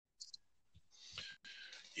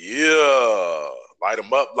Yeah. Light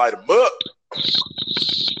them up, light them up.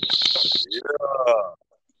 Yeah.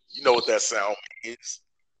 You know what that sound means.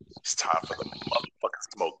 It's time for the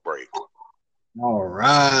motherfucking smoke break. All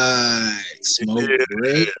right. Smoke Yeah.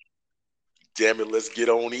 break. Damn it, let's get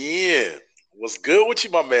on in. What's good with you,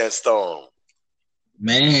 my man Stone?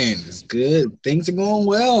 Man, it's good. Things are going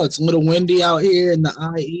well. It's a little windy out here in the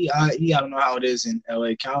IE. I don't know how it is in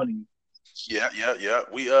LA County. Yeah.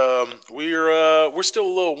 We're still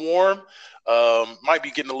a little warm. Might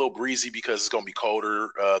be getting a little breezy because it's gonna be colder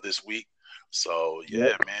this week. So Yep.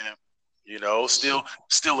 yeah, man.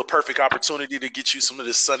 Still a perfect opportunity to get you some of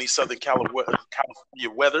this sunny California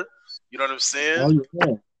weather. You know what I'm saying? Oh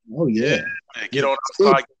yeah. Oh Yeah, yeah. man, get Yeah. on It's good.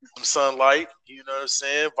 outside, get some sunlight. You know what I'm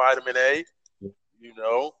saying? Vitamin A. You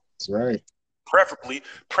know, That's right.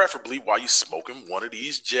 preferably while you smoking one of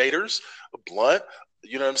these jaders, a blunt.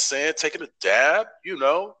 You know what I'm saying? Taking a dab. Get you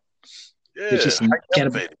Yeah, some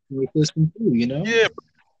cannabis elevated. in your system too. Yeah,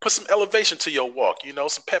 put some elevation to your walk.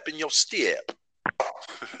 Some pep in your step.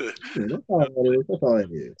 Yeah, that's all it is. That's all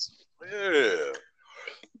it is. Yeah.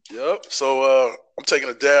 Yep. So I'm taking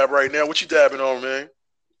a dab right now. What you dabbing on, man?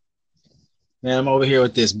 Man, I'm over here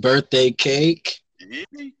with this birthday cake. Yeah.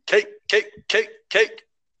 Cake.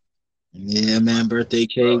 Yeah, man, birthday Uh,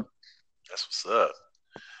 cake. that's what's up.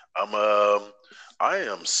 I'm I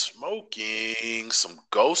am smoking some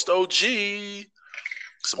Ghost OG.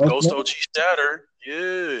 Some Oh, Ghost man. OG shatter.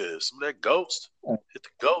 Yeah, some of that ghost. Hit the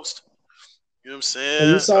ghost. You know what I'm So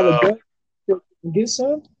you saying? saw the ghost? Get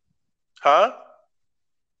some? Huh?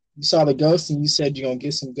 You saw the ghost and you said you're gonna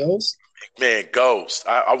get some ghost? Man, ghost.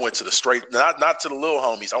 I went to the straight, not to the little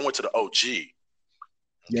homies. I went to the OG.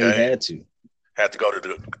 Yeah, you Okay. had to. Had to go to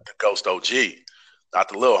the Ghost OG, not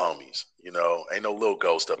the little homies. Ain't no little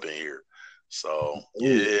ghost up in here. So Ooh,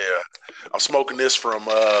 yeah, I'm smoking this from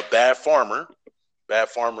Bad Farmer. Bad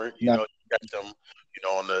Farmer, no. you got them,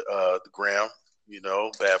 on the gram.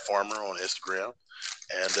 Bad Farmer on Instagram,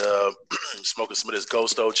 and smoking some of this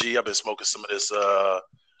Ghost OG. I've been smoking some of this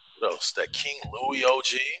what else? That King Louis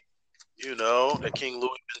OG. That King Louis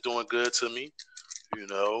been doing good to me. You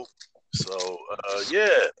know, so yeah.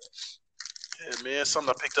 Yeah, man,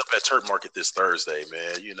 something I picked up at Turk Market this Thursday,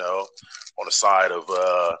 man. On the side of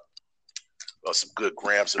some good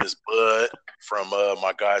grams of this bud from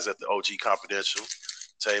my guys at the OG Confidential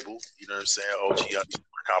table. You know what I'm saying? OG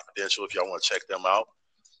Confidential. If y'all want to check them out.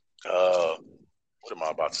 Uh, what am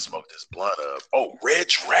I about to smoke this blunt of? Oh, Red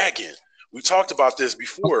Dragon. We talked about this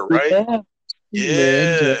before, right? Yeah,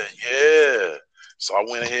 red. Yeah. So I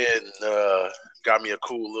went ahead and got me a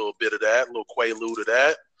cool little bit of that, a little quaalude of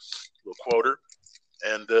that, a little quarter.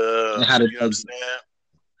 And And how did you know what I'm that? saying?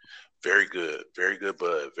 Very good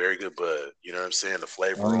bud, very good bud. You know what I'm saying? The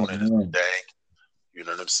flavor Oh on it is man, dank. You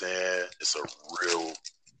know what I'm saying? It's a real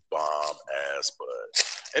bomb ass bud.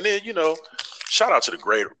 And then shout out to the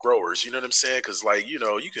great growers. You know what I'm saying? Because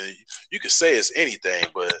you can say it's anything,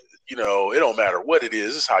 but it don't matter what it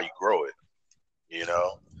is. It's how you grow it. You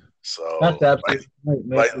know. that's So absolutely right,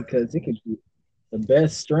 man. like Because it could be the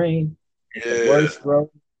best strain, but the yeah, worst growth.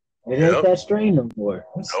 It ain't yep, that strain no more.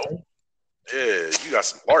 I'm nope, sorry. yeah. You got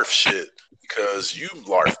some larf shit because you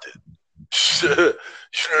larfed it. You know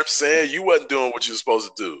what I'm saying? You wasn't doing what you were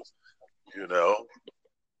supposed to do, you know.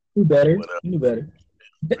 You better. But You better.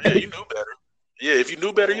 yeah, you knew better. Yeah, if you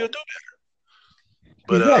knew better, you'll do better.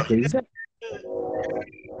 But Exactly. Exactly.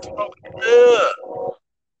 yeah,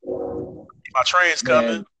 my train's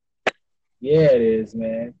coming. Man. Yeah, it is,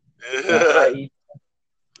 man. My Yeah, IE.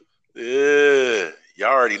 yeah. You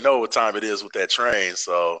already know what time it is with that train.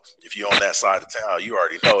 So if you're on that side of town, you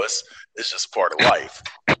already know it's just part of life.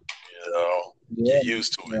 Yeah, Get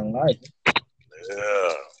used to man. Life. it.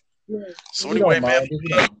 Yeah. Yeah, So we anyway, don't man, mind it. We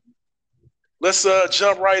don't. let's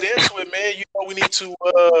jump right into it, man. We need to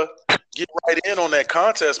get right in on that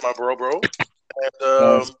contest, my bro. And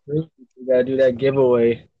That's true. We gotta do that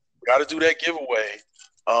giveaway. got to do that giveaway.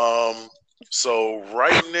 Um, so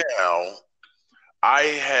right now, I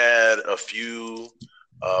had a few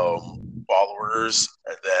followers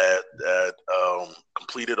that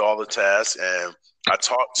completed all the tasks, and I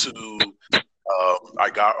talked to I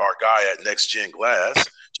got our guy at Next Gen Glass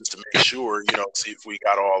just to make sure, see if we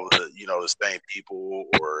got all the same people,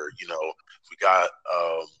 or if we got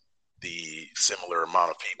the similar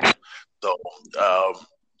amount of people. So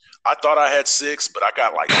I thought I had 6, but I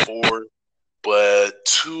got like 4, but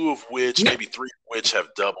 2 of which, maybe 3 of which, have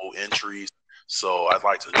double entries. So I'd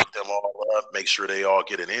like to hook them all up, make sure they all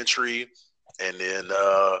get an entry, and then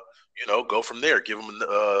go from there. Give them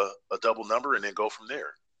a double number, and then go from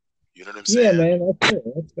there. You know what I'm Yeah, saying? man. That's fair.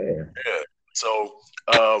 That's fair. Yeah. So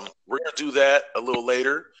we're gonna to do that a little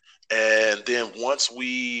later, and then once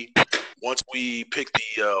we pick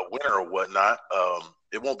the winner or whatnot,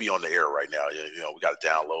 it won't be on the air right now. We got to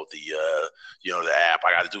download the app.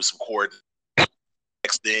 I got to do some coordinating.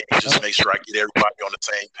 Next thing, just make sure I get everybody on the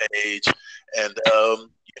same page, and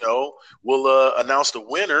we'll announce the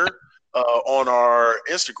winner on our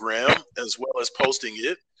Instagram as well as posting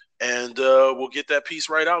it, and we'll get that piece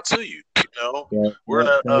right out to you. We're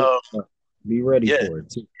gonna be ready for it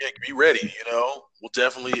too. Yeah, be ready. We'll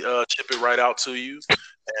definitely chip it right out to you,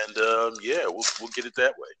 and we'll get it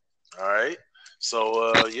that way. All right.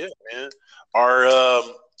 So man. Our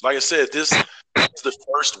like I said, this is the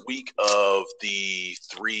first week of the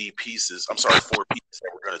 4 pieces that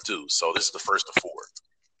we're gonna do. So this is the first of 4.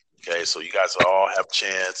 Okay, so you guys all have a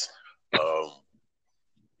chance.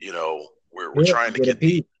 We're trying to get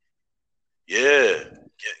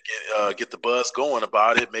the buzz going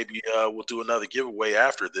about it. Maybe we'll do another giveaway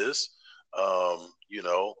after this.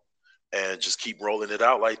 And just keep rolling it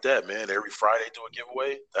out like that, man. Every Friday do a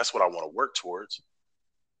giveaway. That's what I want to work towards.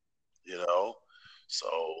 So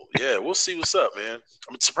yeah, we'll see what's up, man.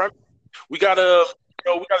 I'm surprised we gotta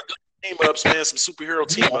do team ups, man. Some superhero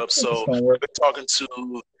team ups. So we've been talking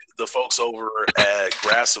to the folks over at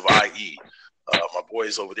Grass of IE. My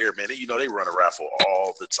boys over there, man. They run a raffle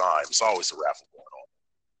all the time. It's always a raffle going on.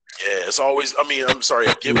 Yeah, it's always. A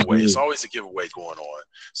giveaway. It's always a giveaway going on.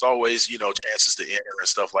 It's always chances to enter and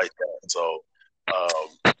stuff like that. So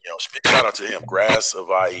big shout out to him, Grass of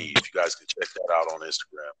IE. If you guys can check that out on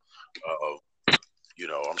Instagram.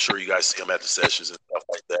 I'm sure you guys see him at the sessions and stuff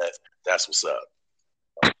like that. That's what's up.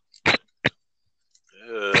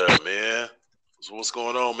 Yeah, man. So what's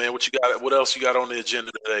going on, man? What you got? What else you got on the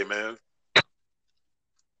agenda today, man?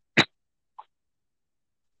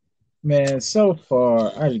 Man, so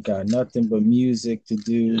far I just got nothing but music to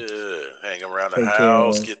do. Yeah, hang around the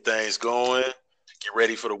house, get things going, get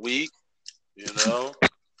ready for the week. Yeah,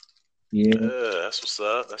 that's what's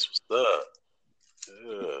up.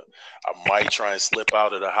 Yeah. I might try and slip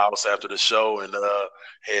out of the house after the show and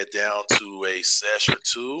head down to a sesh or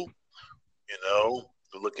two.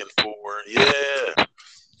 Looking forward. Yeah.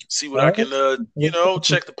 See what I can,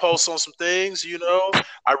 check the posts on some things.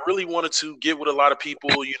 I really wanted to get with a lot of people.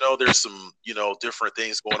 There's some, different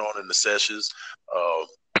things going on in the sessions. I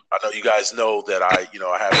know you guys know that I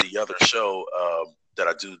have the other show that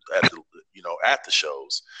I do at the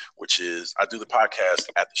shows, which is I do the podcast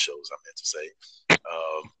at the shows. I meant to say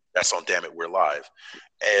that's on Damn It We're Live,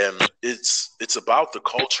 and it's about the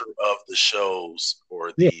culture of the shows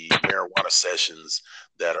or the marijuana sessions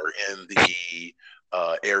that are in the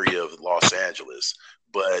area of Los Angeles.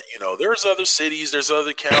 But there's other cities, there's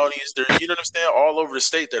other counties, all over the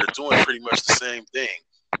state that are doing pretty much the same thing,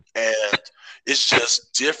 and it's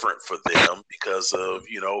just different for them because of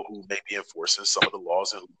who may be enforcing some of the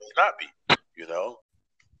laws and who may not be.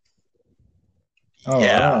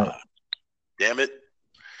 Right. Damn it.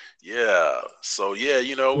 Yeah. So yeah,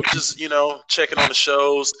 just checking on the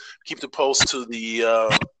shows, keep the post to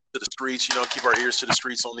the streets. Keep our ears to the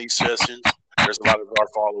streets on these sessions. There's a lot of our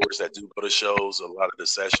followers that do go to shows, a lot of the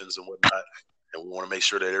sessions and whatnot, and we want to make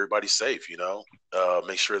sure that everybody's safe.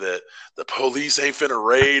 Make sure that the police ain't finna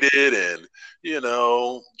raid it and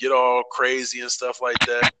get all crazy and stuff like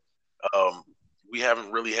that. We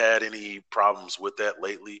haven't really had any problems with that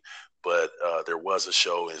lately, but there was a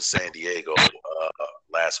show in San Diego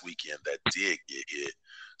last weekend that did get hit.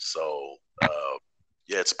 So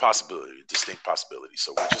it's a possibility, a distinct possibility.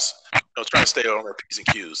 So we're just trying to stay on our P's and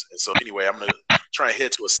Q's. And so anyway, I'm gonna try and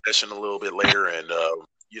head to a session a little bit later and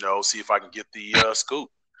see if I can get the scoop,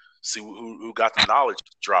 see who got the knowledge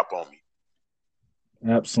drop on me.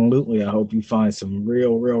 Absolutely. I hope you find some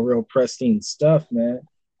real pristine stuff, man.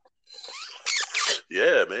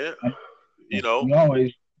 Yeah, man. You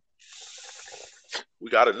always we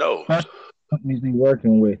got to know companies be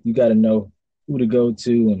working with. You got to know who to go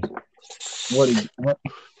to and what.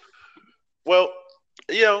 Well,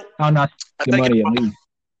 how not to money at least.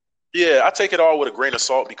 Yeah, I take it all with a grain of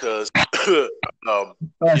salt because you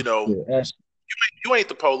ain't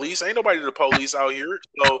the police. Ain't nobody the police out here,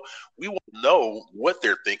 so we won't know what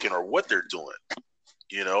they're thinking or what they're doing.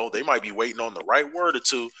 They might be waiting on the right word or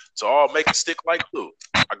two to all make it stick like glue.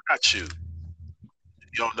 I got you.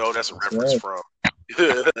 You don't know that's a reference from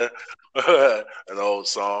an old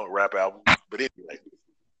song, rap album. But anyway.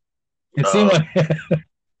 It seemed like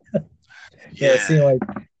it seemed like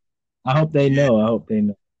I hope they know.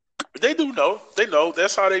 They do know. They know.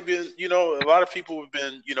 That's how they've been, a lot of people have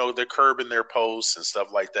been, they're curbing their posts and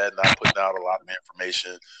stuff like that, not putting out a lot of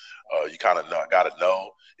information. You kind of got to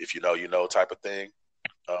know if you know type of thing.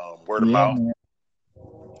 Word of mouth.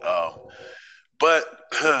 But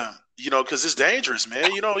because it's dangerous,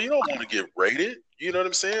 man. You don't want to get raided. You know what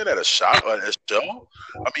I'm saying? At a shop, at a show.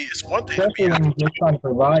 I mean, it's one thing to be Especially when you're just trying to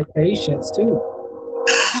provide patients too.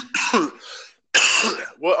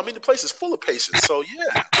 well, I mean, the place is full of patients, so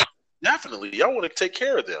yeah, definitely, y'all want to take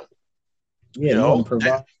care of them. Yeah, you want to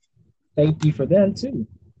provide safety for them too.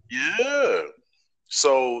 Yeah.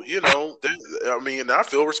 So I mean, I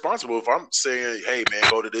feel responsible if I'm saying, "Hey, man,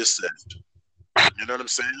 go to this set." You know what I'm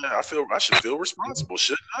saying? I should feel responsible,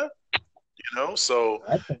 shouldn't I? So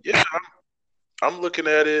yeah, I'm looking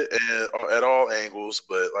at it and at all angles,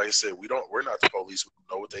 but like I said, we're not the police. We don't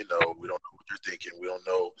know what they know. We don't know what they're thinking. We don't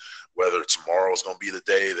know whether tomorrow's going to be the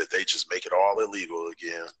day that they just make it all illegal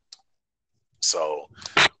again. So,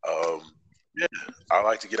 yeah, I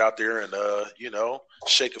like to get out there and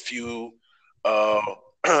shake a few,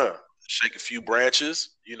 shake a few branches.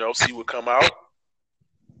 See what come out,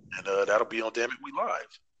 and that'll be on Damn It We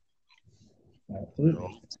Live.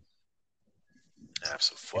 Absolutely.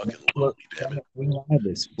 Absolutely, damn it. We live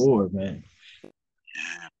is for, man.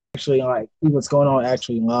 Actually, like, see what's going on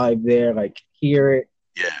actually live there, like, hear it.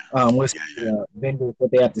 Yeah. What's the vendors,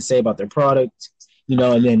 what they have to say about their product,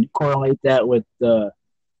 and then correlate that with the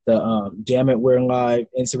Damn It We're Live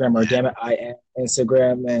Instagram or Damn It I Am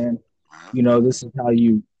Instagram, man. This is how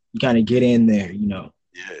you kind of get in there, Yeah,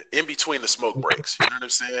 in between the smoke breaks. You know what I'm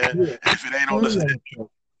saying? Yeah. If it ain't on the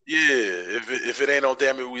if it ain't on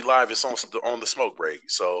Damn It We Live, it's on the smoke break.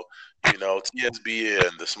 So, TSB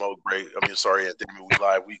and the smoke break. I mean, sorry, at Damn It We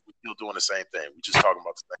Live, we still doing the same thing. We just talking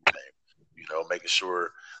about the same thing. Making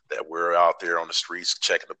sure that we're out there on the streets,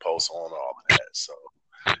 checking the pulse on all of that. So,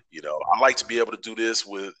 I like to be able to do this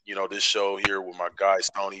with, this show here with my guy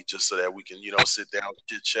Stoney, just so that we can, sit down,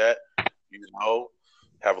 chit chat,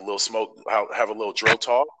 have a little smoke, have a little dro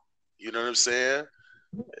talk. You know what I'm saying?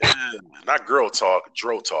 Yeah, not girl talk,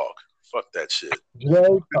 dro talk. Fuck that shit.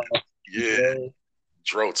 Dro talk. Yeah.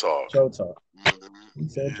 Dro talk. Dro talk.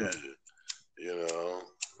 Yeah.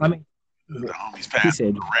 I mean, the homies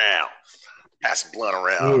passing around. Pass some blunt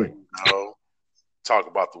around, talk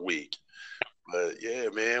about the week. But yeah,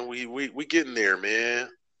 man, we getting there, man.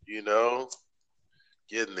 Getting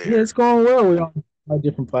there. Yeah, it's going well. We're on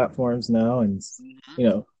different platforms now, and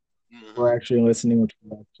we're actually listening, which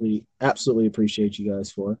we actually absolutely appreciate you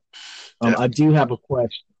guys for. I do have a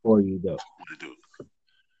question for you though. What to do?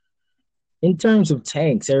 In terms of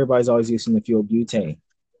tanks, everybody's always using the fuel butane.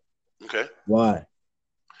 Okay. Why?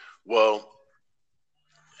 Well,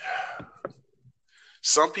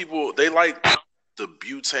 some people, they like the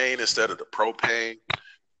butane instead of the propane,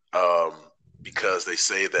 because they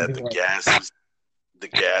say that the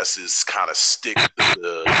gases kind of stick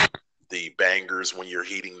to the bangers when you're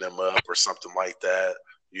heating them up or something like that,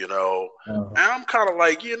 And I'm kind of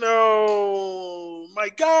like, my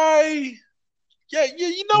guy,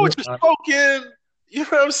 what you're smoking. You know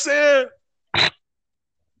what I'm saying?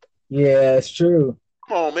 Yeah, it's true.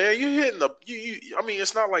 Come on, man, you're hitting I mean,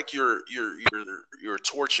 it's not like you're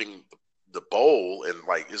torching the bowl and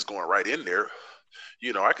like it's going right in there.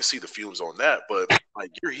 I can see the fumes on that, but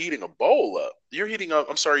like you're heating a bowl up. You're heating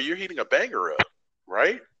a banger up,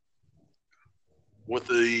 right? With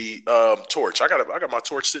the torch. I got my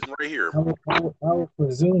torch sitting right here. I would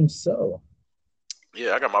presume so.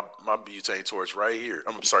 Yeah, I got my butane torch right here.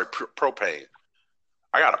 I'm sorry, propane.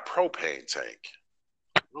 I got a propane tank.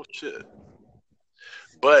 Oh shit.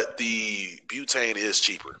 But the butane is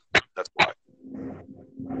cheaper. That's why.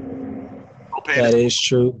 That is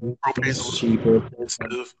true. Propane is cheaper.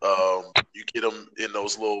 You get them in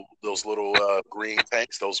those little green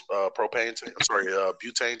tanks, those propane tanks. I'm sorry,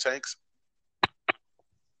 butane tanks.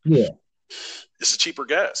 Yeah, it's a cheaper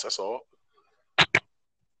gas. That's all.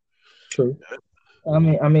 True. Yeah. I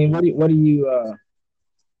mean, what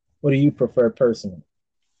do you prefer personally?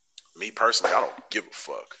 Me personally, I don't give a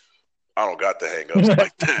fuck. I don't got the hang-ups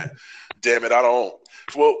like that. Damn it, I don't.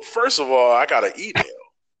 Well, first of all, I got an email.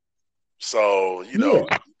 So, you're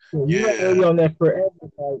on that forever,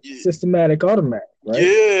 like, systematic automatic, right?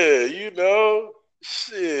 Yeah,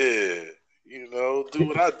 shit. Do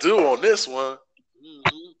what I do on this one.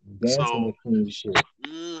 Dancing shit.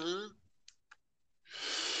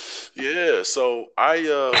 Yeah, so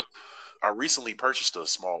I recently purchased a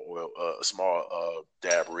small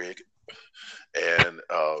dab rig, and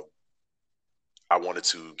I wanted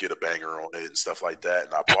to get a banger on it and stuff like that,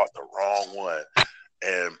 and I bought the wrong one.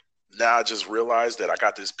 And now I just realized that I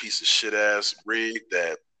got this piece of shit ass rig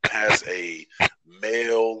that has a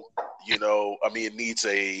male, it needs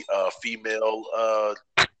a female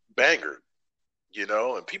banger,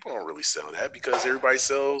 and people don't really sell that because everybody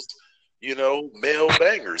sells, male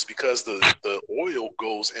bangers because the oil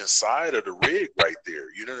goes inside of the rig right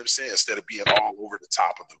there. You know what I'm saying? Instead of being all over the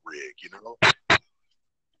top of the rig,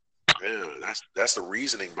 Yeah, that's the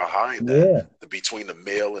reasoning behind that. Between the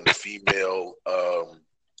male and the female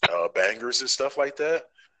bangers and stuff like that.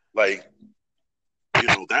 Like,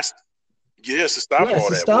 that's yes to stop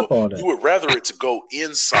all that. You would rather it to go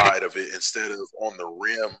inside of it instead of on the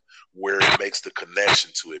rim where it makes the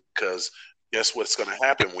connection to it, because guess what's going to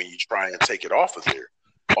happen when you try and take it off of there?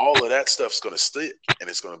 All of that stuff's going to stick and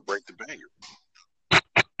it's going to break the banger.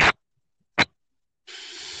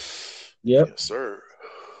 Yep. Yes, sir.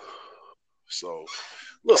 So,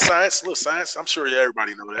 little science. I'm sure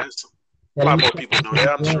everybody know that. A lot more people know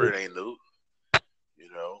that. I'm sure it ain't new.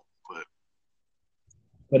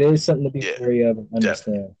 But it is something to be wary of and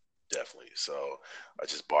understand. Definitely. So I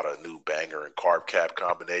just bought a new banger and carb cap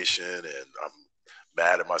combination, and I'm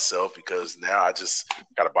mad at myself because now I just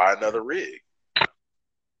got to buy another rig.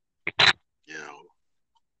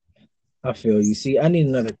 I feel you. See, I need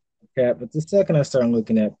another cap, but the second I start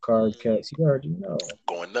looking at carb caps, you already know.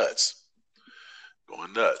 Going nuts.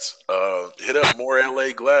 Hit up More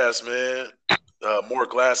LA Glass, man. More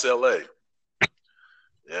Glass LA.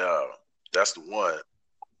 Yeah, that's the one.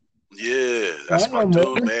 Yeah, that's my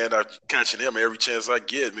dude, man. I'm catching him every chance I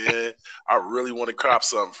get, man. I really want to cop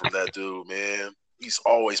something from that dude, man. He's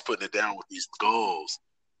always putting it down with these goals.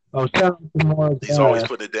 Oh, he's always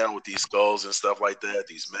putting it down with these skulls and stuff like that,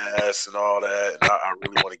 these masks and all that. And I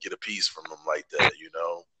really want to get a piece from him like that,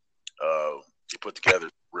 He put together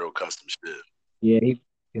real custom shit. Yeah, he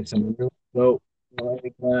gets some real dope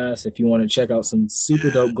glass. If you want to check out some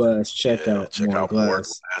super dope glass, check out More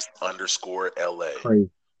Glass _LA. Crazy.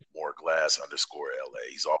 More Glass _ LA.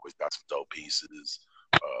 He's always got some dope pieces.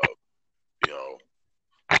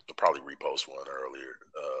 I'll probably repost one earlier,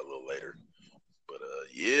 a little later. But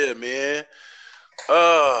yeah, man.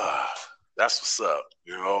 That's what's up,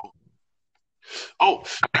 Oh,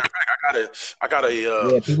 I got a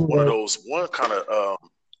one of those kind of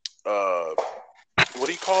what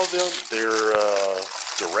do you call them? They're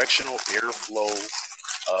directional airflow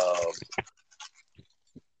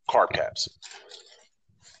carb caps.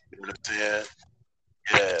 You know what I'm saying?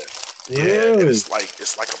 Yeah. And it's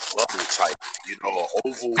like a bubble type,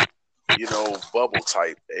 oval, bubble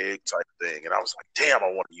type, egg type thing. And I was like, damn,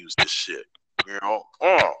 I want to use this shit.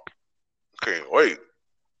 Can't wait.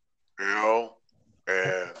 And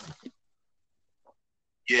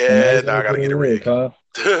now I gotta get a rig.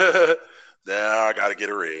 Now I gotta get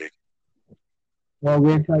a rig. What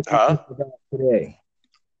rig type you thinking about today?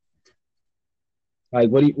 Like,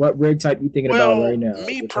 what rig type you thinking about right now?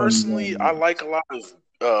 Me personally, I like a lot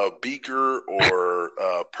of beaker or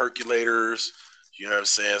percolators. You know what I'm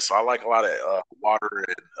saying? So I like a lot of water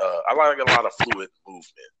and I like a lot of fluid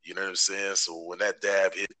movement. You know what I'm saying? So when that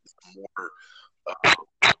dab hits more,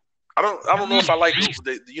 I don't know if I like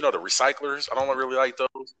the recyclers. I don't really like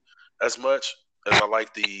those as much as I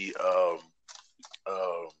like the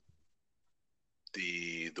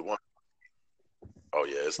one. Oh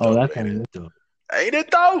yeah, it's dope. That's kind of dope. Ain't it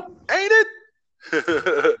though? Ain't it?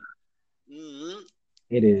 Mm-hmm.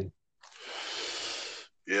 It is.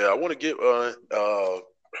 Yeah, I want to get I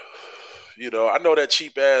know that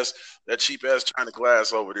cheap ass China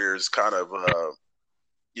glass over there is kind of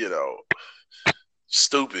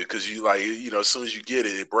stupid because you as soon as you get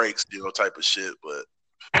it, it breaks, type of shit. But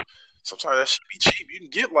sometimes that should be cheap. You can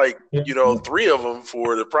get 3 of them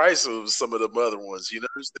for the price of some of the other ones. You know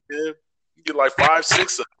what I'm saying? You get like 5,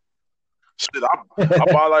 6 of them. Shit, I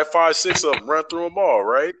buy like 5, 6 of them, run through them all,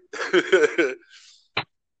 right?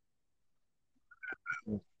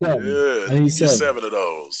 I need 7 of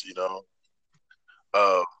those,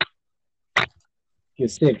 Get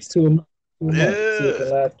 6, 2 months. The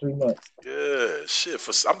last 3 months. Yeah, shit.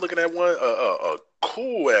 I'm looking at one, a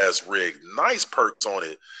cool ass rig, nice perks on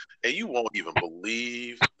it, and you won't even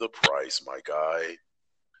believe the price, my guy.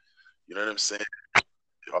 You know what I'm saying?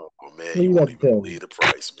 Oh man, you won't even believe the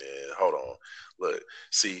price, man. Hold on, look,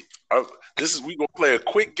 see, we gonna play a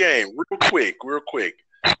quick game, real quick.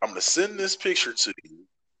 I'm gonna send this picture to you,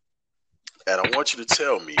 and I want you to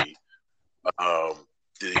tell me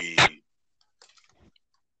the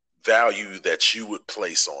value that you would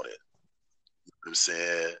place on it. You know what I'm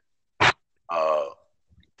saying?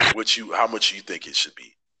 How much you think it should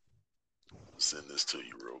be? I'll send this to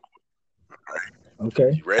you real quick. All right.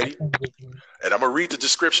 Okay. You ready? And I'm gonna read the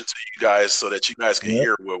description to you guys so that you guys can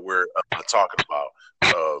hear what we're talking about,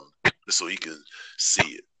 so you can see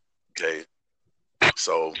it. Okay.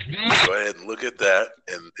 So go ahead and look at that,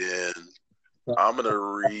 and then I'm gonna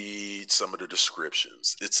read some of the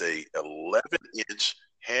descriptions. It's a 11-inch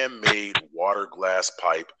handmade water glass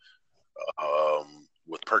pipe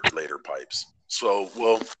with percolator pipes. So,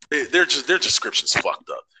 well, their description's fucked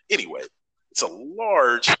up. Anyway, it's a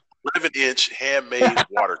large 11-inch handmade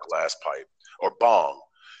water glass pipe or bong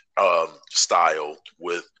style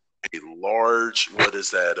with a large, what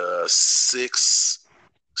is that, six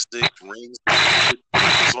rings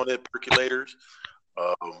on it, percolators.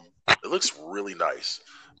 It looks really nice.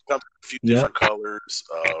 Got a few different colors.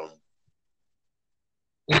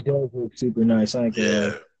 It does look super nice. I ain't gonna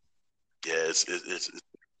lie. Yeah, it's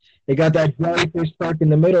It got that jellyfish spark in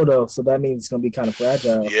the middle though, so that means it's gonna be kind of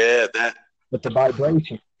fragile. Yeah, that with the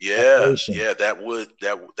vibration. Yeah, that's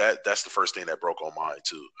the first thing that broke on mine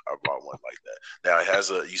too. I bought one like that. Now it has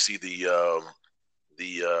you see the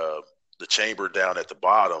chamber down at the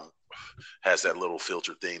bottom has that little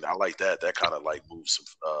filter thing. I like that. That kind of like moves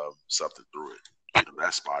something through it.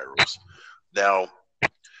 That spirals. Now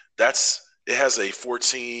it has a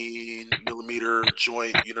 14 millimeter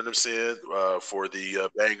joint. You know what I'm saying? For the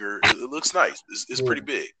banger, it looks nice. It's pretty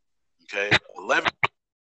big. Okay, 11.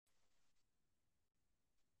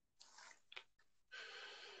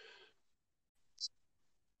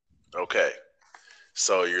 Okay,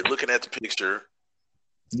 so you're looking at the picture.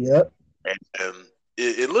 Yep. And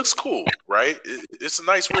it looks cool, right? It's a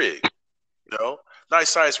nice rig, nice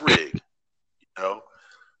size rig. How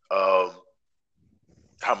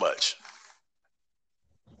much?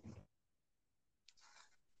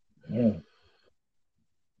 Yeah.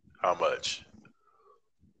 How much?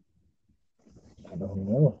 I don't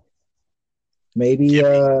know. Maybe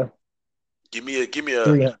give me a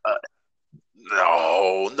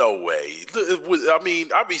no way. I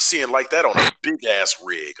mean, I'll be seeing like that on a big ass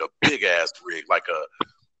rig, like a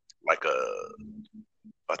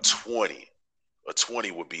 20. A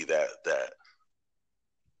 20 would be that.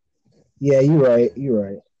 Yeah, you're right. You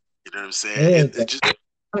know what I'm saying?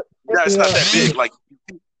 It's not that big. Like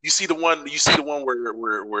you see the one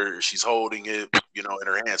where she's holding it, in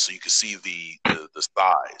her hand, so you can see the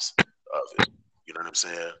size of it. You know what I'm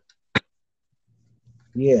saying?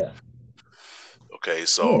 Yeah. Okay,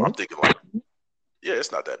 so I'm thinking like, yeah,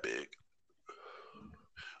 it's not that big.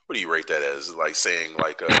 What do you rate that as? Like saying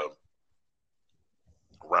like a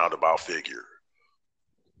roundabout figure.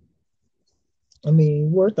 I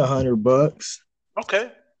mean, worth $100.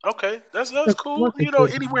 Okay, that's cool.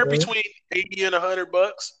 Anywhere between $80 and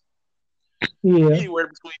 $100. Yeah, anywhere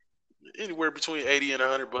between $80 and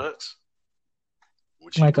 $100.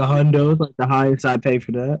 Like a hundo, like the highest I pay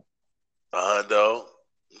for that. A hundo.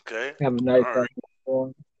 Okay. Have a nice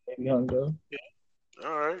one, maybe hundo. Yeah.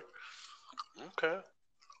 All right. Okay.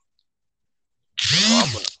 Well,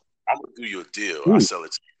 I'm gonna do you a deal. I sell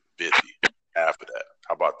it to you 50. Half of that.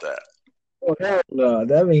 How about that? Oh hell no!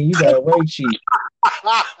 That means you got way cheap.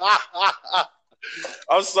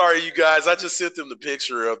 I'm sorry, you guys. I just sent them the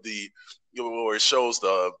picture of where it shows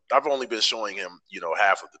I've only been showing him,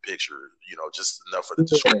 half of the picture, just enough for the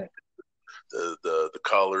description, the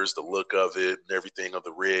colors, the look of it, and everything of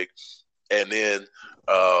the rig. And then,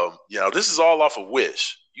 this is all off of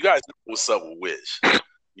Wish. You guys know what's up with Wish. You know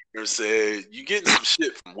what I'm saying? You're getting some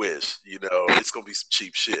shit from Wish. It's gonna be some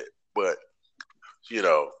cheap shit, but you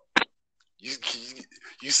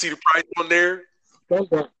see the price on there. It's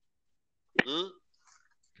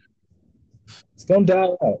gonna die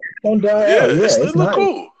out. Don't die out. Yeah, it look nice.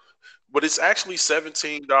 Cool, but it's actually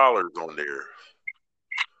 $17 on there.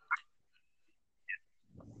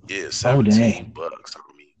 Yeah, $17. I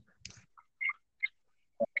mean,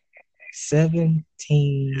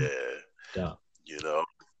 17. Yeah.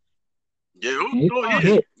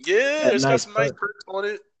 Yeah, it's got some nice perks on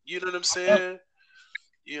it. You know what I'm saying?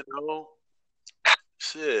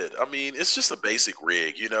 Shit. I mean, it's just a basic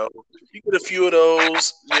rig. You get a few of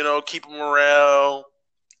those. Keep them around.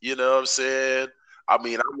 You know what I'm saying? I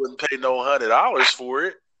mean, I wouldn't pay no $100 for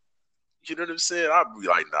it. You know what I'm saying? I'd be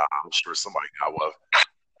like, nah, I'm sure somebody got one.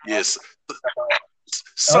 Yes,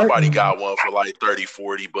 somebody got one for like $30,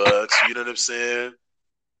 $40. You know what I'm saying?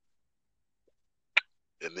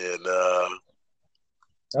 And then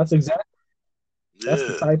that's exactly that's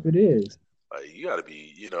the type it is. Like, you got to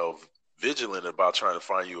be, vigilant about trying to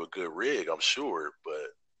find you a good rig. I'm sure,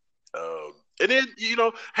 but and then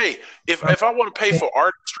hey, if I want to pay for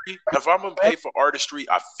artistry, if I'm gonna pay for artistry,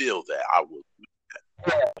 I feel that I will do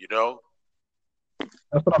that.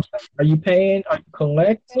 That's what I'm saying. Are you paying? Are you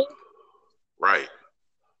collecting? Right.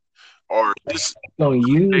 Or just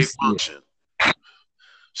everyday function.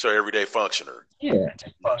 So everyday functioner. Yeah.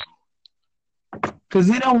 Because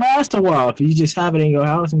it don't last a while. If you just have it in your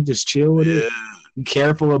house and just chill with it. Be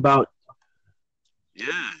careful about.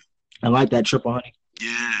 Yeah. I like that triple honey.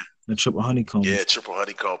 Yeah. The triple honeycomb. Yeah, triple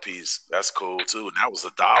honeycomb piece. That's cool too. And that was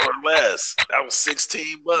 $1 less. That was $16.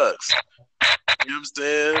 You know what I'm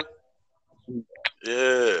saying?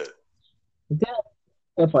 Yeah.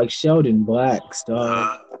 Stuff like Sheldon Black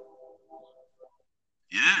stuff.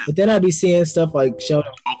 Yeah. But then I'd be seeing stuff like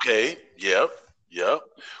Sheldon. Okay. Yep. Yep.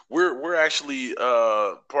 We're actually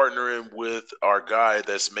partnering with our guy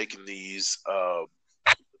that's making these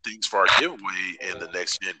things for our giveaway in the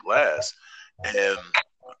next gen glass. And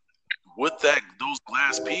with those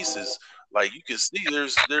glass pieces, like you can see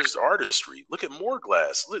there's artistry. Look at more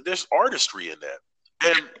glass. Look, there's artistry in that.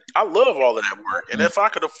 And I love all of that work. And if I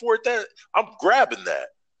could afford that, I'm grabbing that.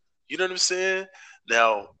 You know what I'm saying?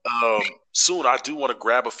 Now, soon I do want to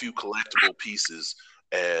grab a few collectible pieces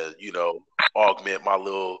and, augment my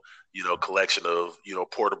little, collection of,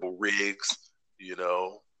 portable rigs,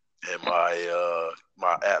 and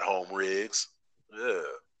my at-home rigs. Yeah.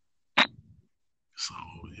 So,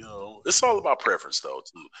 it's all about preference though,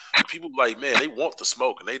 too. People like, man, they want the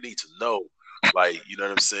smoke and they need to know, like, you know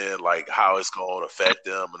what I'm saying? Like how it's going to affect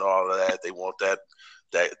them and all of that. They want that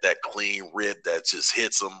clean rip that just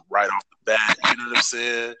hits them right off the bat. You know what I'm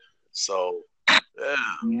saying? So, yeah.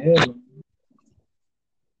 Yeah.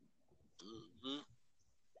 Mm-hmm.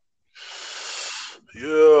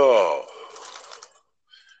 Yeah.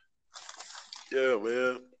 Yeah,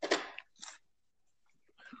 man.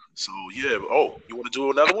 So, yeah. Oh, you want to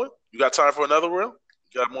do another one? You got time for another one?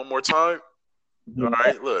 You got one more time? All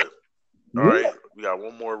right, look. All right, we got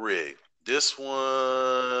one more rig. This one,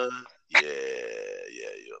 yeah,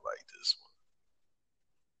 you'll like this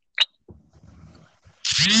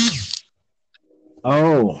one.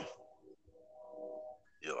 Oh.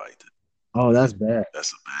 You liked it. Oh, that's bad.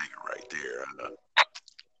 That's a banger right there.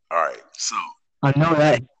 All right, so. I know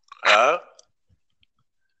that.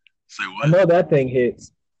 Say what? I know that thing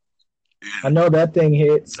hits. Yeah. I know that thing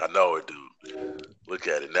hits. I know it, dude. Look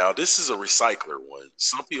at it. Now, this is a recycler one.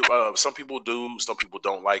 Some people do. Some people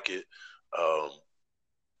don't like it.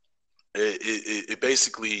 It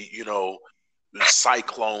basically,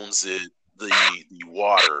 cyclones the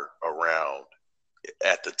water around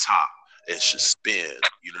at the top. It should spin.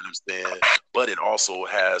 You know what I'm saying? But it also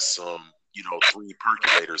has some, 3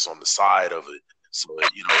 percolators on the side of it. So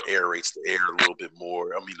it, aerates the air a little bit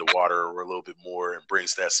more. I mean, the water a little bit more and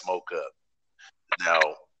brings that smoke up. Now,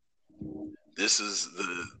 this is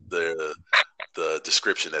the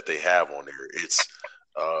description that they have on there. It's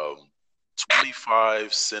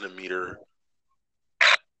 25 centimeter.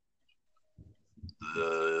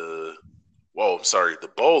 The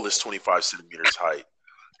bowl is 25 centimeters height,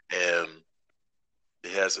 and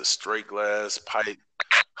it has a straight glass pipe,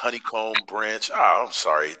 honeycomb branch. I'm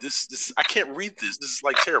sorry. This I can't read this. This is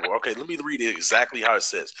like terrible. Okay, let me read it exactly how it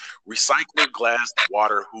says. Recycled glass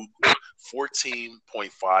water hookah,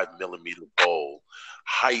 14.5 millimeter bowl,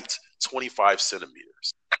 height 25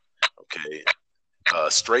 centimeters. Okay.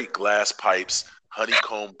 Straight glass pipes,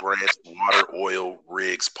 honeycomb branch, water, oil,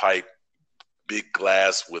 rigs, pipe, big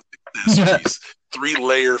glass with accessories,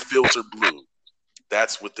 3-layer filter blue.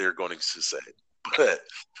 That's what they're going to say. But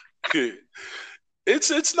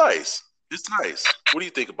it's nice. It's nice. What do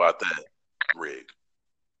you think about that rig?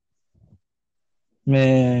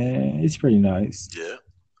 Man, it's pretty nice. Yeah.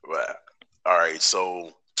 Right. All right.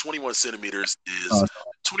 So 21 centimeters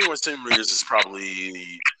is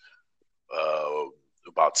probably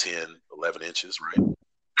about 10, 11 inches, right?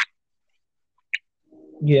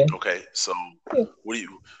 Yeah. Okay. So how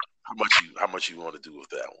much you want to do with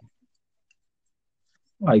that one?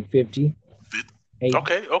 Like 50. 50?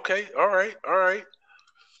 Okay. All right. All right.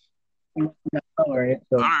 So, all right.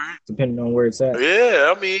 Depending on where it's at.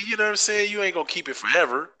 Yeah, I mean, you know what I'm saying? You ain't gonna keep it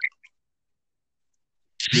forever.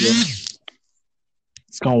 Yeah.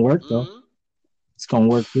 It's gonna work though. Mm-hmm. It's gonna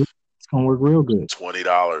work good. It's gonna work real good. $20.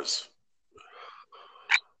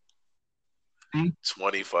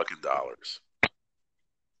 $20 fucking dollars.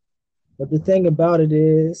 But the thing about it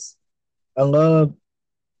is, I love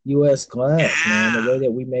U.S. glass, man. The way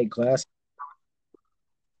that we make glass.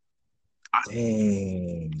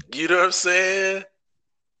 Dang. You know what I'm saying?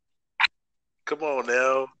 Come on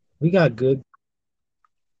now. We got good.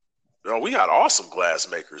 No, we got awesome glass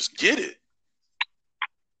makers. Get it.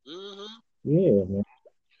 Mm-hmm. Yeah, man.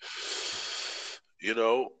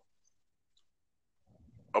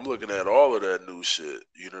 I'm looking at all of that new shit.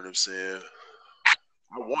 You know what I'm saying?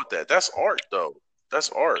 I want that. That's art, though. That's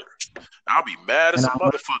art. I'll be mad as a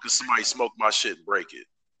motherfucker if somebody smoke my shit and break it.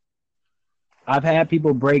 I've had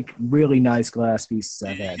people break really nice glass pieces.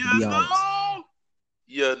 I've had, to be honest.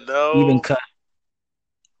 Even cut.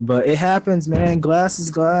 But it happens, man. Glass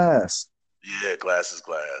is glass. Yeah, glass is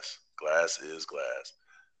glass. Glass is glass.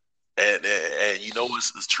 And you know what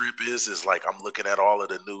the trip is like I'm looking at all of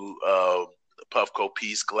the new Puffco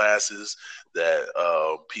Peace glasses that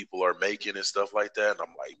people are making and stuff like that, and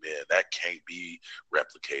I'm like, man, that can't be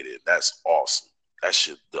replicated. That's awesome. That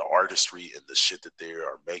shit, the artistry and the shit that they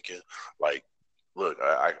are making. Like, look,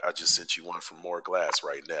 I just sent you one from More Glass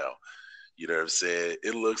right now. You know what I'm saying?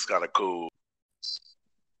 It looks kind of cool.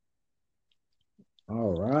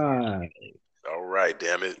 All right. All right,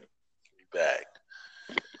 damn it, be back.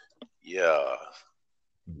 Yeah.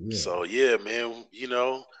 Yeah. So yeah, man,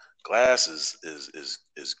 glass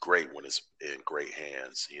is great when it's in great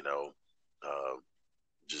hands. Uh,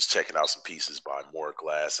 just checking out some pieces by More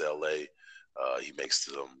Glass LA. He makes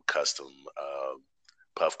some custom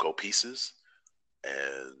Puffco pieces,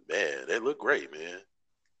 and man, they look great, man.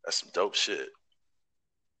 That's some dope shit.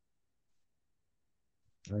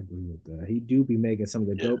 I agree with that. He do be making some of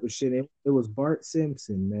the Yeah, dopest shit. It was Bart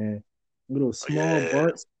Simpson, man. Little oh, small yeah,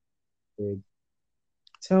 Bart.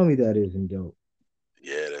 Tell me that isn't dope.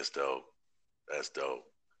 yeah. That's dope. That's dope.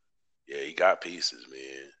 Yeah, he got pieces,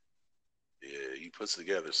 man. Yeah, he puts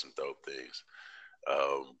together some dope things.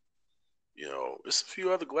 Um, there's a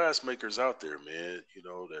few other glass makers out there, man,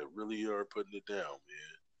 that really are putting it down,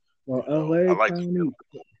 man. Well, I LA like to County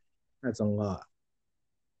has a lot.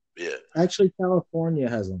 yeah, Actually, California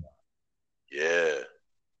has a lot. yeah,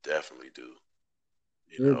 definitely do.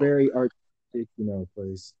 You We're know, very artistic,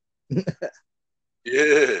 place.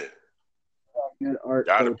 yeah, Good art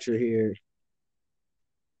gotta culture be. here,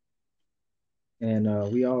 and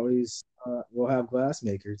we Mhm. always will have glass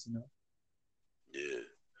makers. Yeah.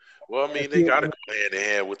 Well, I And a mean, they few gotta go hand in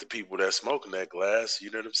hand with the people that's smoking that glass. You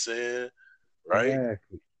know what I'm saying? Right?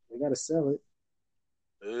 exactly. They gotta sell it.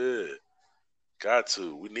 Yeah. Got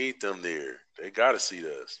to. We need them there. They gotta see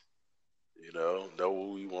us. Know what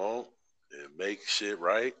we want and make shit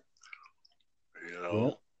right. You Yep,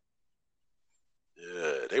 know.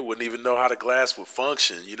 Yeah, they wouldn't even know how the glass would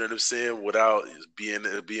function. You know what I'm saying? Without being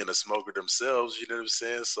a smoker themselves. You know what I'm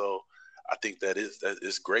saying? So I think that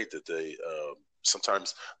is great that they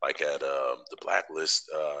sometimes like at the Blacklist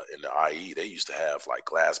in the IE they used to have like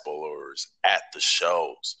glass blowers at the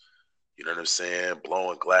shows. You know what I'm saying?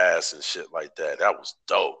 Blowing glass and shit like that. That was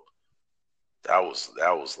dope. That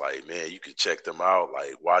was like, man, you could check them out.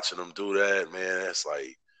 Like watching them do that, man. It's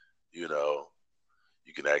like you know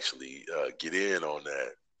you can actually get in on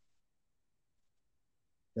that.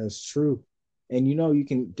 that's true. And you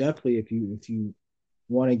can definitely if you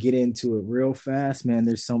want to get into it real fast, man.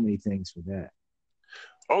 There's so many things for that.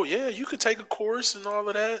 Oh yeah, you could take a course and all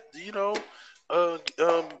of that. Be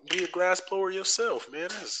a glass blower yourself, man.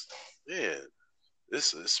 Man,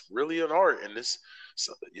 this is really an art, and it's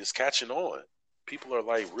catching on. People are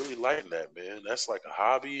like really liking that, man. That's like a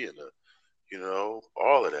hobby and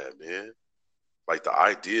all of that, man. Like the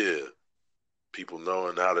idea, people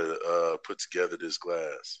knowing how to put together this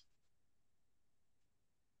glass.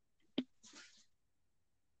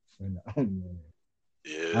 And, I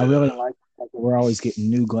really Yeah. like that we're always getting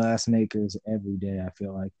new glass makers every day. I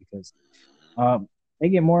feel like because um, they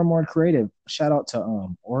get more and more creative. Shout out to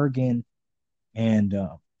Oregon and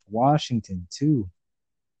Washington too.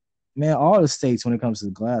 Man, all the states when it comes to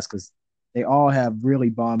the glass because they all have really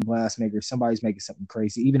bomb glass makers. Somebody's making something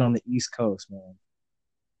crazy, even on the East Coast, man.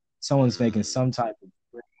 Someone's making Mm, some type of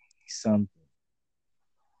crazy something.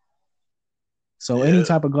 So any yeah.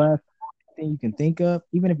 type of glass thing you can think of,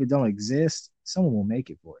 even if it don't exist, someone will make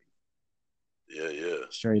it for you. Yeah. Yeah.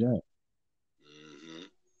 Straight up. Hmm.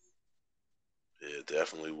 Yeah.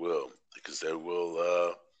 Definitely will because they will.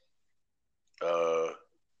 Uh,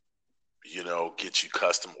 get you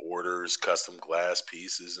custom orders, custom glass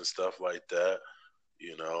pieces and stuff like that.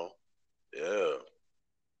 You know, yeah,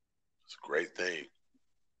 it's a great thing.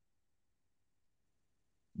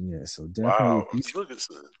 Yeah, so definitely Wow, if you look at this.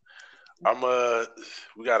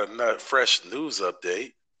 We got a fresh news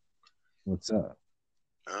update. what's up?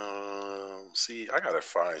 See, I gotta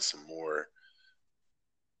find some more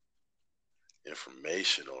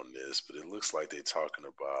information on this, but it looks like they're talking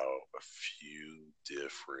about a few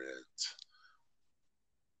different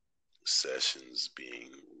sessions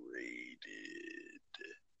being rated.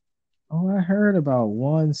 Oh, I heard about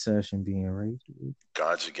one session being rated.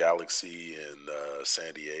 Ganja Galaxy in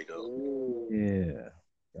San Diego. Yeah.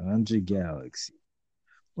 Ganja Galaxy.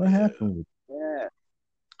 What Yeah. happened with that?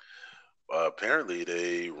 Apparently,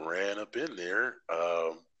 they ran up in there.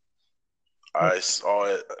 What? I saw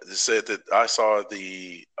it. They said that I saw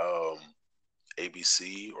the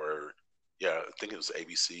ABC or yeah, I think it was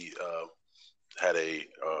ABC had a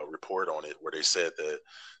report on it where they said that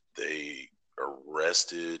they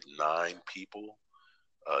arrested 9 people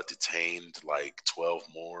detained like 12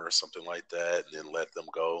 more or something like that, and then let them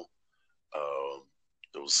go.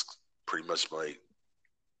 It was pretty much like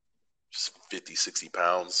 50, 60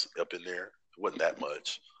 pounds up in there. It wasn't that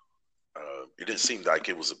much. It didn't seem like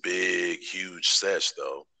it was a big, huge sesh,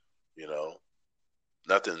 though. You know,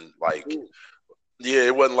 nothing like, yeah,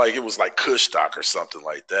 it wasn't like it was like Kush stock or something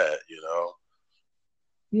like that. You know.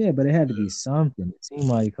 Yeah, but it had to be something. It seemed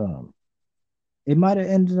like it might have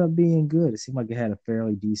ended up being good. It seemed like it had a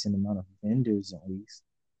fairly decent amount of vendors at least.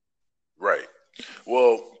 Right.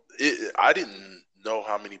 Well, I didn't know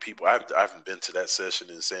how many people. I haven't been to that session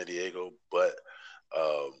in San Diego, but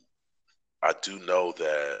um, I do know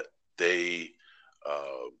that they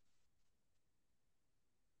uh,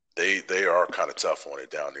 they are kind of tough on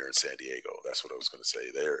it down there in San Diego. That's what I was going to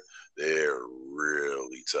say. They're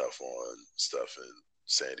really tough on stuff in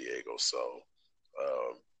San Diego. So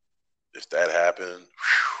um, if that happened,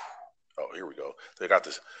 whew, oh, here we go. They got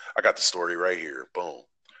this. I got the story right here. Boom.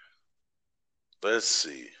 Let's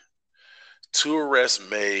see. Two arrests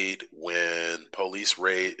made when police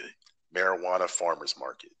raid marijuana farmers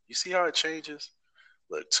market. You see how it changes?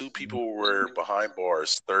 Look, two people were behind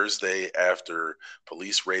bars Thursday after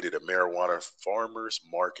police raided a marijuana farmers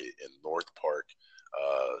market in North Park,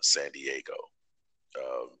 San Diego.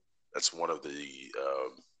 Um, that's one of the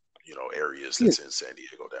areas Yeah. that's in San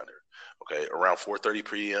Diego down there. Okay, around 4:30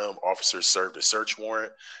 p.m., officers served a search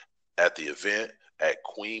warrant at the event at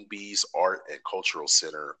Queen Bee's Art and Cultural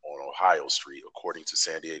Center on Ohio Street, according to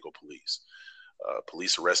San Diego police.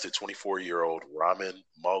 Police arrested 24-year-old Raman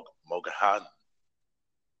Mogahan.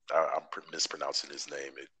 I'm mispronouncing his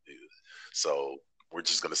name. So we're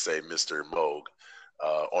just going to say Mr. Moog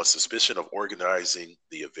on suspicion of organizing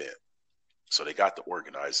the event. So they got the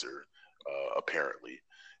organizer, apparently,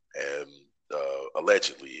 and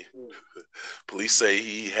allegedly, police say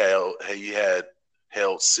he had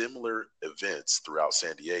held similar events throughout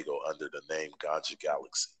San Diego under the name Ganja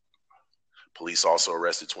Galaxy. Police also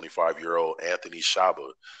arrested 25-year-old Anthony Shaba,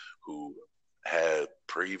 who had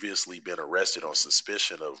previously been arrested on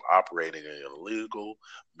suspicion of operating an illegal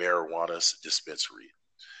marijuana dispensary.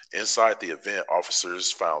 Inside the event,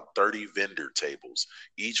 officers found 30 vendor tables,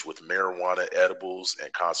 each with marijuana edibles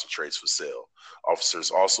and concentrates for sale.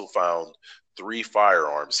 Officers also found 3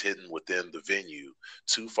 firearms hidden within the venue,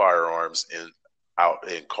 2 firearms in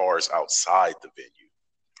cars outside the venue.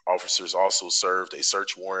 Officers also served a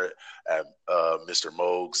search warrant at Mr.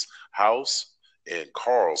 Moog's house in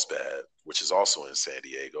Carlsbad, which is also in San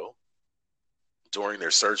Diego. During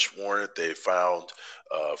their search warrant, they found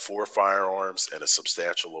 4 firearms and a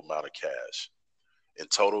substantial amount of cash. In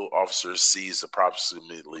total, officers seized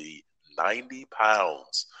approximately 90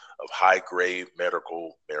 pounds of high-grade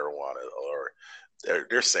medical marijuana, or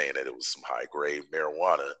they're saying that it was some high-grade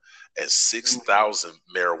marijuana, and 6,000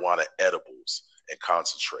 marijuana edibles and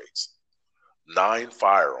concentrates, 9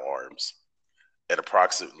 firearms, and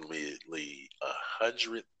approximately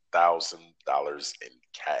 $100,000 in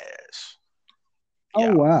cash. Oh,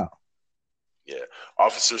 Yeah. wow. Yeah.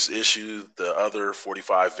 Officers issued the other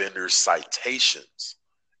 45 vendors citations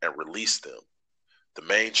and released them. The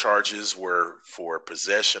main charges were for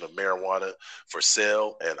possession of marijuana for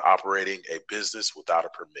sale and operating a business without a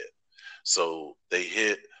permit. So they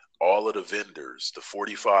hit all of the vendors, the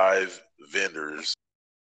 45 vendors.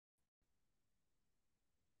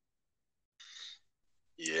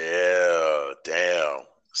 Yeah, damn.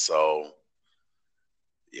 So,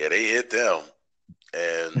 yeah, they hit them.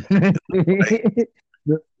 And like,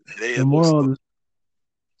 the moral of the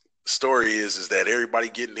story is that everybody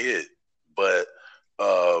getting hit, but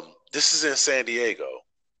this is in San Diego.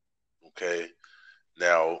 Okay,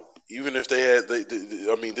 now even if they had,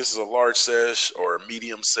 I mean, this is a large sesh or a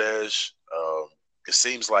medium sesh. It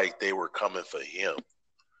seems like they were coming for him,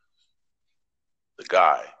 the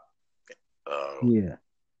guy. yeah.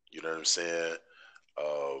 You know what I'm saying?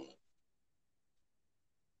 Um,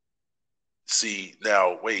 See,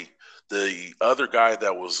 now wait, the other guy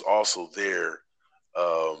that was also there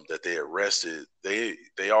that they arrested, they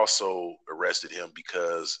also arrested him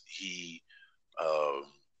because he um,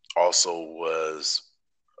 also was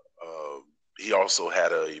he also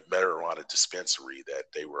had a marijuana dispensary that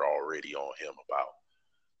they were already on him about.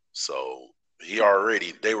 So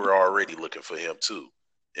they were already looking for him too,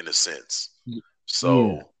 in a sense. Yeah.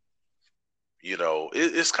 So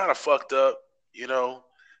it's kind of fucked up. You know,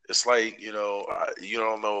 it's like you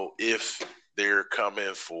don't know if they're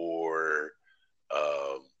coming for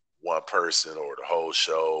one person or the whole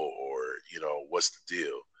show, or what's the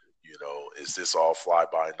deal. Is this all fly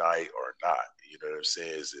by night or not? You know what I'm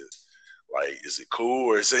saying? Is it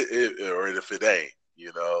cool, or is it or if it ain't?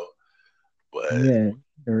 But Yeah,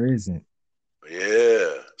 there isn't.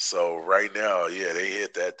 yeah, so right now, yeah, they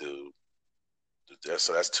hit that dude.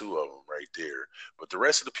 So that's two of them right there. But the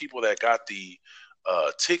rest of the people that got the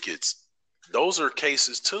tickets, those are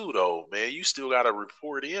cases too, though, man. You still got to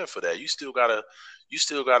report in for that. You still got to.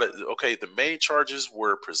 Okay, the main charges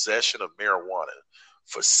were possession of marijuana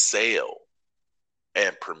for sale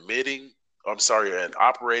and permitting. I'm sorry, and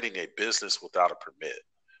operating a business without a permit.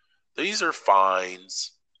 These are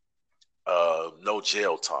fines, no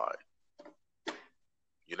jail time.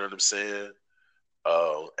 You know what I'm saying?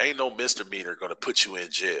 Ain't no misdemeanor going to put you in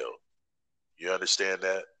jail. You understand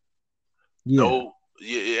that? Yeah. No,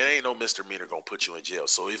 yeah, it ain't no misdemeanor gonna put you in jail.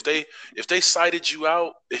 So if they cited you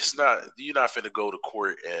out, it's not you're not finna go to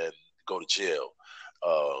court and go to jail.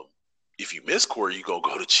 Um, if you miss court, you gonna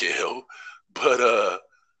go to jail. But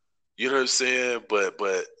you know what I'm saying. But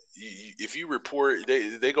if you report,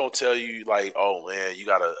 they gonna tell you like, oh man, you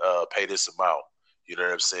gotta pay this amount. You know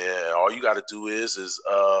what I'm saying. And all you gotta do is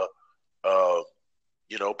uh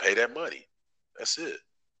pay that money. That's it.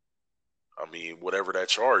 I mean, whatever that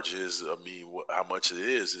charge is, I mean, how much it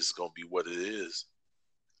is going to be what it is.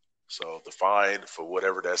 So the fine for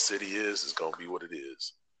whatever that city is going to be what it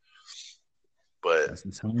is. But That's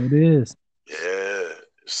just how it is. yeah,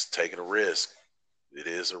 it's taking a risk. It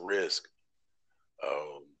is a risk.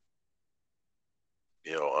 Um,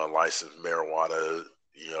 unlicensed marijuana,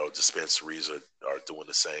 dispensaries are doing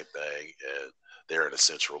the same thing, and they're in a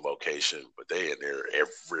central location, but they in there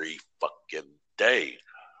every fucking day.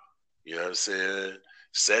 You know what I'm saying?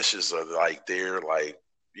 Sessions are like there, like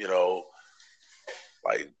you know,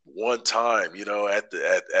 like one time,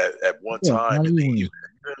 at one Yeah, time not in the even. evening.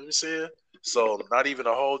 You know what I'm saying? So not even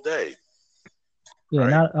a whole day, Yeah, right?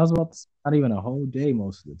 not. I was about to say, not even a whole day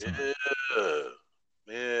most of the time. Yeah,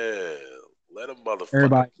 man. Let a motherfucker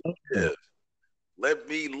Everybody. live. Let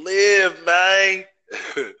me live, man.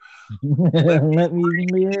 let me Let me breathe,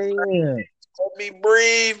 man. live. Let me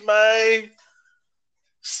breathe, man.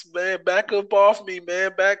 Man, back up off me,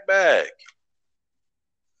 man. Back.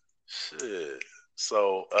 Shit.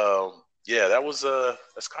 So, yeah,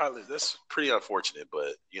 that's pretty unfortunate,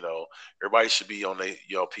 but everybody should be on their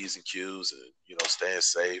P's and Q's and staying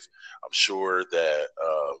safe. I'm sure that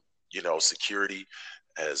security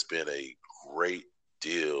has been a great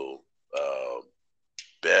deal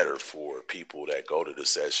better for people that go to the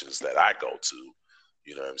sessions that I go to.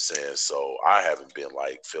 You know what I'm saying? So I haven't been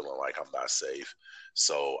like feeling like I'm not safe.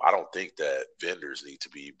 So I don't think that vendors need to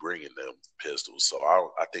be bringing them pistols. So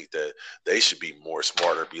I think that they should be more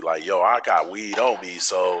smarter. Be like, yo, I got weed on me,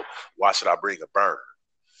 so why should I bring a burner?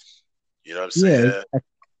 You know what I'm Yeah, saying? with the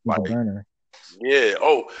Like, burner. yeah.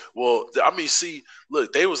 Oh, well, I mean, see,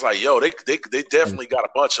 look, they was like, yo, they definitely got a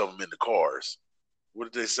bunch of them in the cars.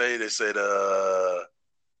 What did they say? They said, how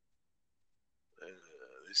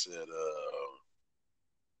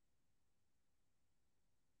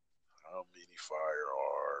many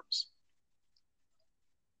firearms?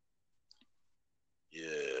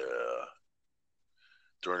 Yeah.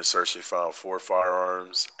 During the search, they found 4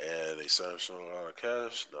 firearms and a substantial amount of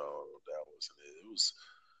cash. No, that wasn't it. It was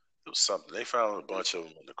something. They found a bunch of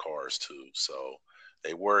them in the cars too. So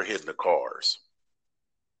they were hitting the cars.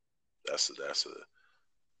 That's a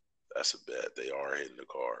bet. They are hitting the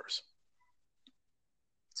cars.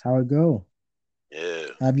 That's how it go. Yeah.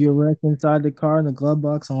 Have your wreck inside the car in the glove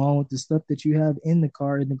box, along with the stuff that you have in the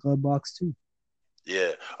car in the glove box too.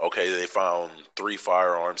 Yeah. Okay. They found 3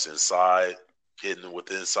 firearms inside, hidden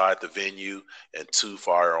with inside the venue, and 2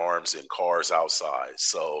 firearms in cars outside.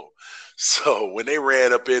 So when they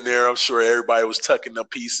ran up in there, I'm sure everybody was tucking them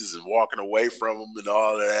pieces and walking away from them and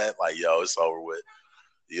all of that. Like, yo, it's over with.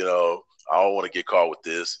 I don't want to get caught with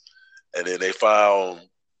this. And then they found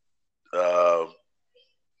uh,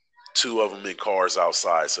 2 of them in cars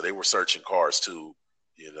outside. So they were searching cars too.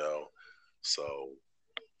 You know, so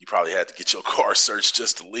you probably had to get your car searched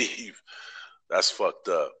just to leave. That's fucked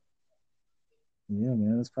up. Yeah,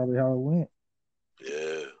 man, that's probably how it went.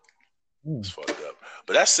 Yeah, Yeah. it's fucked up.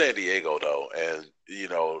 But that's San Diego though, and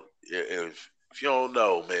if you don't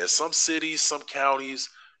know, man, some cities, some counties,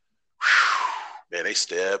 man, they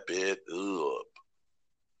step it up.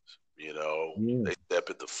 Yeah. They step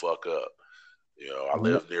it the fuck up. I Yeah.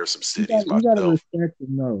 live near some You cities got you got to myself. respect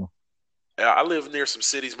them though. I live near some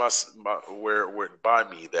cities where by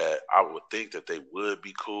me that I would think that they would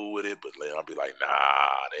be cool with it, but I'll be like, nah,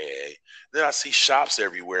 they ain't. Then I see shops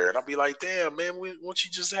everywhere, and I'll be like, damn, man, won't you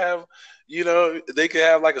just have, they could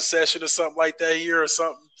have like a session or something like that here or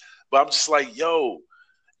something. But I'm just like, yo,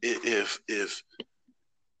 if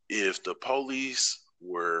the police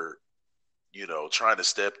were, trying to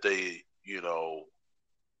step they,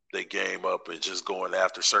 they game up and just going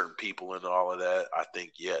after certain people and all of that, I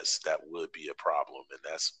think yes, that would be a problem, and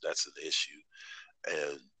that's an issue.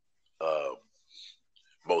 And um,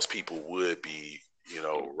 most people would be,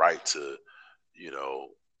 right to, you know,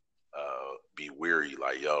 be weary.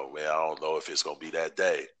 Like, yo, man, I don't know if it's gonna be that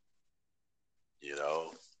day. You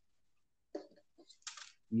know,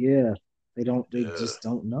 Yeah, they don't. They yeah, just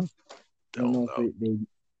don't know. They don't don't know if know. they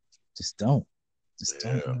just don't. Just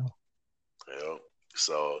don't Yeah, know. yeah.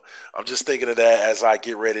 So I'm just thinking of that as I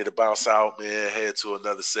get ready to bounce out, man. Head to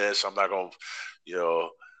another session. I'm not gonna, you know,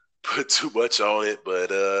 put too much on it, but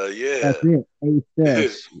yeah, That's it. A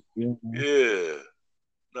sesh. You know. yeah.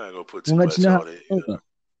 Not gonna put too We'll let you much know how on it it. goes.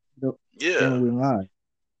 Though. Yeah, Damn, we live.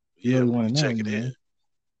 You yeah. really We want can to know, check it you in. know?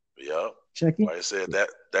 Yep. Check in. Like I said,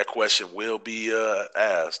 that question will be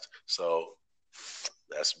asked. So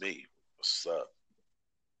that's me. What's up?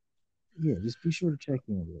 Yeah, just be sure to check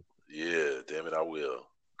in real quick. Yeah, damn it, I will.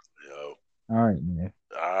 Yep. All right, man.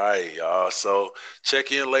 All right, y'all. So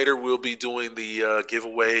check in later. We'll be doing the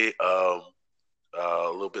giveaway a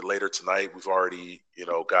little bit later tonight. We've already,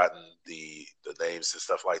 gotten the names and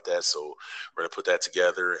stuff like that. So we're gonna put that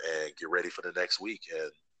together and get ready for the next week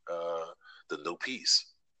and the new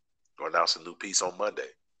piece. We'll announce a new piece on Monday.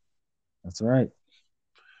 That's right.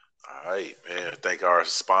 All right, man. Thank our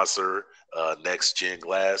sponsor, Next Gen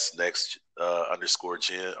Glass, next underscore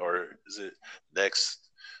Gen, or is it next?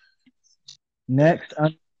 Next,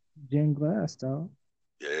 Jen Glass, dog.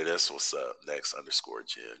 Yeah, that's what's up. Next underscore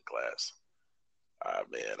Gen Glass. All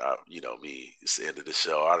right, man. You know me. It's the end of the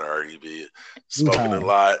show. I done already be We smoking a high.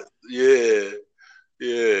 lot. Yeah,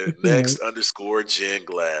 yeah. Yeah. Next underscore Gen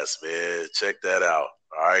Glass, man. Check that out.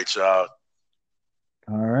 All right, y'all.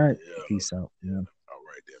 All right. Yeah. Peace out, man.